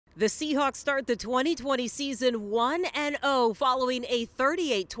The Seahawks start the 2020 season 1-0 following a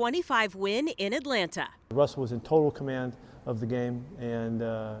 38-25 win in Atlanta. Russell was in total command of the game and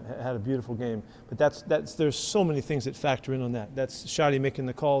had a beautiful game. But there's so many things that factor in on that. That's Shotty making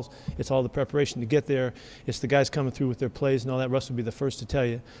the calls. It's all the preparation to get there. It's the guys coming through with their plays and all that. Russ will be the first to tell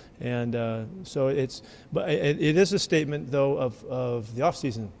you. And but it is a statement though of the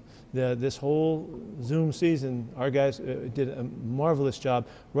offseason. This whole Zoom season, our guys did a marvelous job.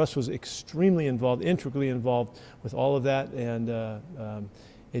 Russ was extremely involved, intricately involved with all of that, and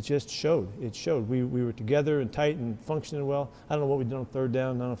it just showed. It showed. We were together and tight and functioning well. I don't know what we did on third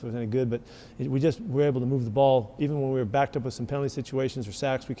down. I don't know if it was any good, but we just were able to move the ball. Even when we were backed up with some penalty situations or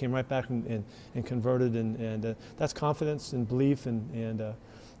sacks, we came right back and converted, and that's confidence and belief, and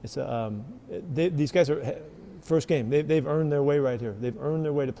these guys are. First game, they've earned their way right here. They've earned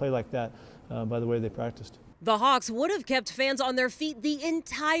their way to play like that by the way they practiced. The Hawks would have kept fans on their feet the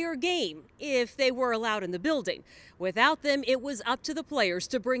entire game if they were allowed in the building. Without them, it was up to the players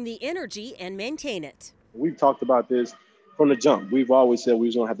to bring the energy and maintain it. We've talked about this from the jump. We've always said we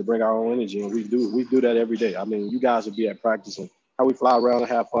was going to have to bring our own energy, and we do that every day. I mean, you guys would be at practice and how we fly around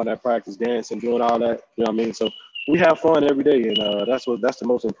and have fun at practice, dancing, doing all that. You know what I mean? So we have fun every day, and that's the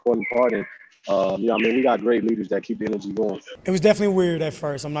most important part. And we got great leaders that keep the energy going. It was definitely weird at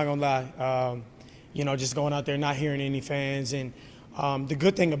first, I'm not going to lie. Just going out there, not hearing any fans. And the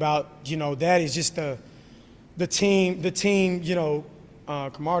good thing about, that is just the team,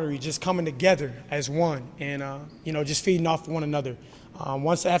 camaraderie, just coming together as one and, just feeding off one another.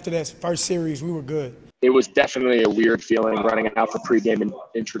 Once after that first series, we were good. It was definitely a weird feeling running out for pregame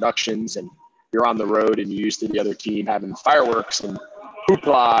introductions, and you're on the road and you're used to the other team having fireworks and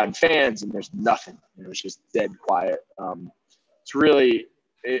hoopla and fans, and there's nothing. It was just dead quiet.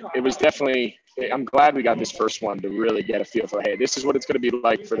 It was definitely, I'm glad we got this first one to really get a feel for, hey, this is what it's going to be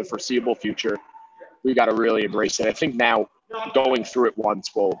like for the foreseeable future. We got to really embrace it. I think now going through it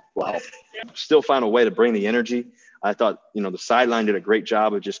once will help. Still find a way to bring the energy. I thought, the sideline did a great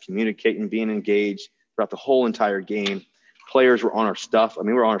job of just communicating, being engaged throughout the whole entire game. Players were on our stuff. I mean,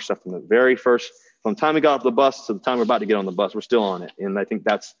 we were on our stuff from the time we got off the bus to the time we're about to get on the bus, we're still on it. And I think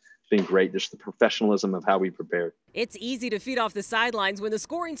that's been great, just the professionalism of how we prepared. It's easy to feed off the sidelines when the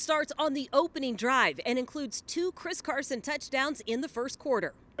scoring starts on the opening drive and includes 2 Chris Carson touchdowns in the first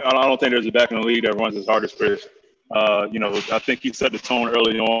quarter. I don't think there's a back in the league that runs as hard as Chris. I think he set the tone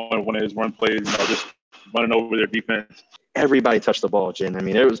early on one of his run plays, just running over their defense. Everybody touched the ball, Jen. I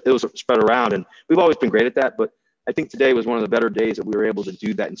mean, it was spread around, and we've always been great at that, but I think today was one of the better days that we were able to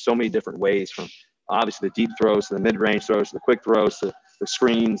do that in so many different ways, from obviously the deep throws to the mid-range throws to the quick throws to the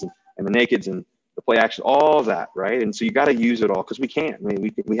screens and the nakeds and the play action, all of that, right? And so you got to use it all because we can. I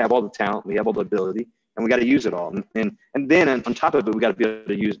mean, we have all the talent, we have all the ability, and we got to use it all. And then on top of it, we got to be able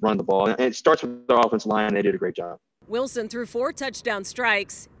to run the ball. And it starts with our offensive line. They did a great job. Wilson threw 4 touchdown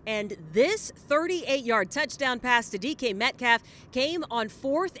strikes, and this 38-yard touchdown pass to DK Metcalf came on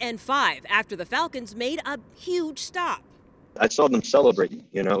 4th and 5 after the Falcons made a huge stop. I saw them celebrating.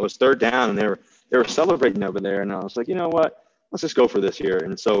 It was third down, and they were celebrating over there. And I was like, you know what? Let's just go for this here.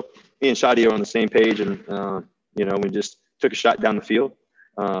 And so me and Shadi are on the same page, and we just took a shot down the field.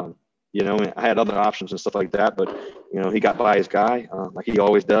 I had other options and stuff like that, but he got by his guy like he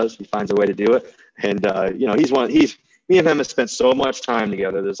always does. He finds a way to do it, and me and him have spent so much time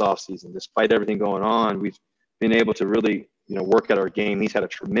together this offseason. Despite everything going on, we've been able to really work at our game. He's had a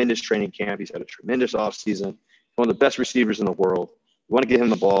tremendous training camp. He's had a tremendous offseason. One of the best receivers in the world. We want to get him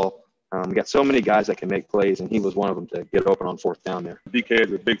the ball. We got so many guys that can make plays, and he was one of them to get open on 4th down there. DK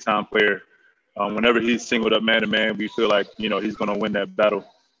is a big-time player. Whenever he's singled up man-to-man, we feel like, he's going to win that battle.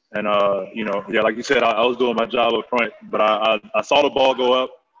 And, like you said, I was doing my job up front, but I saw the ball go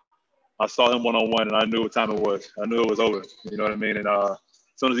up. I saw him one-on-one, and I knew what time it was. I knew it was over. You know what I mean? And as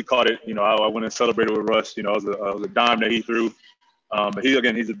soon as he caught it, I went and celebrated with Russ. It was a dime that he threw. But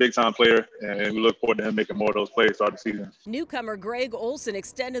he's a big-time player, and we look forward to him making more of those plays throughout the season. Newcomer Greg Olsen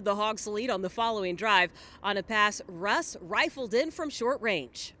extended the Hawks' lead on the following drive on a pass Russ rifled in from short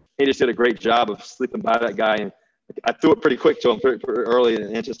range. He just did a great job of sleeping by that guy, and I threw it pretty quick to him pretty early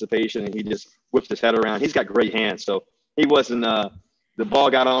in anticipation, and he just whipped his head around. He's got great hands, so he wasn't the ball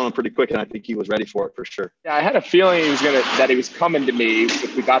got on him pretty quick, and I think he was ready for it for sure. Yeah, I had a feeling that he was coming to me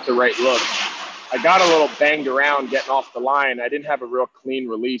if we got the right look. I got a little banged around getting off the line. I didn't have a real clean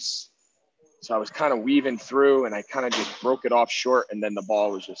release. So I was kind of weaving through, and I kind of just broke it off short, and then the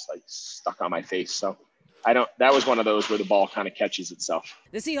ball was just stuck on my face. So that was one of those where the ball kind of catches itself.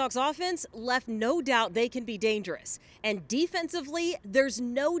 The Seahawks offense left no doubt they can be dangerous. And defensively, there's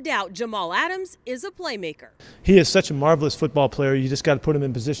no doubt Jamal Adams is a playmaker. He is such a marvelous football player. You just got to put him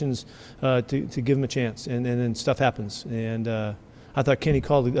in positions to give him a chance, and then stuff happens. And I thought Kenny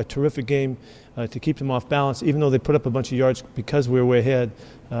called a terrific game to keep them off balance, even though they put up a bunch of yards because we were way ahead.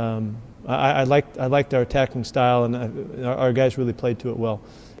 I liked our attacking style, and our guys really played to it well.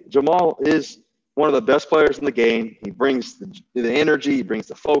 Jamal is one of the best players in the game. He brings the energy, he brings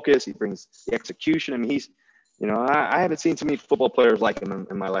the focus, he brings the execution. I mean, he's, I haven't seen too many football players like him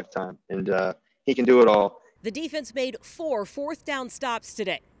in my lifetime, and he can do it all. The defense made 4 fourth-down stops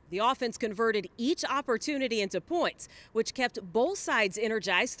today. The offense converted each opportunity into points, which kept both sides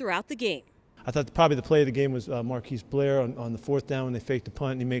energized throughout the game. I thought probably the play of the game was Marquise Blair on the 4th down when they faked the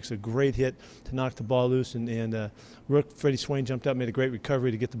punt, and he makes a great hit to knock the ball loose. And Rook, Freddie Swain jumped up, made a great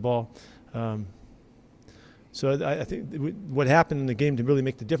recovery to get the ball. So I think what happened in the game to really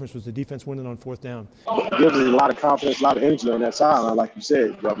make the difference was the defense winning on 4th down. It gives us a lot of confidence, a lot of energy on that sideline, like you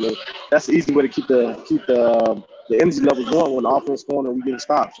said. I mean, that's the easy way to keep the energy levels going when the offense going and we getting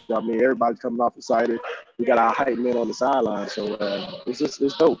stops. I mean, everybody's coming off excited. We got our hype men on the sideline, so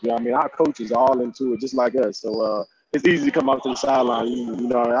it's dope. I mean, our coaches are all into it, just like us. So it's easy to come out to the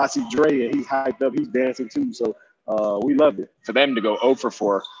sideline. I see Dre and he's hyped up, he's dancing too. So we loved it. For them to go 0 for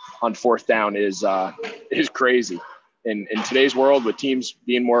 4 on 4th down is crazy. In today's world, with teams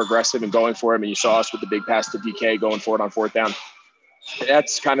being more aggressive and going for it, and you saw us with the big pass to DK going for it on 4th down,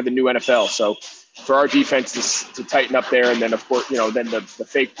 that's kind of the new NFL. So for our defense to tighten up there, and then of course, then the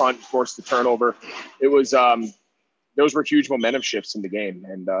fake punt, of course, the turnover, it was those were huge momentum shifts in the game,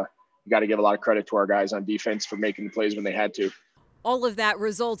 and you got to give a lot of credit to our guys on defense for making the plays when they had to. All of that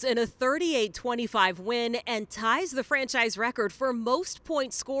results in a 38-25 win and ties the franchise record for most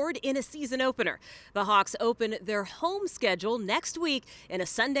points scored in a season opener. The Hawks open their home schedule next week in a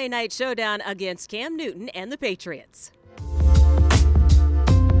Sunday night showdown against Cam Newton and the Patriots.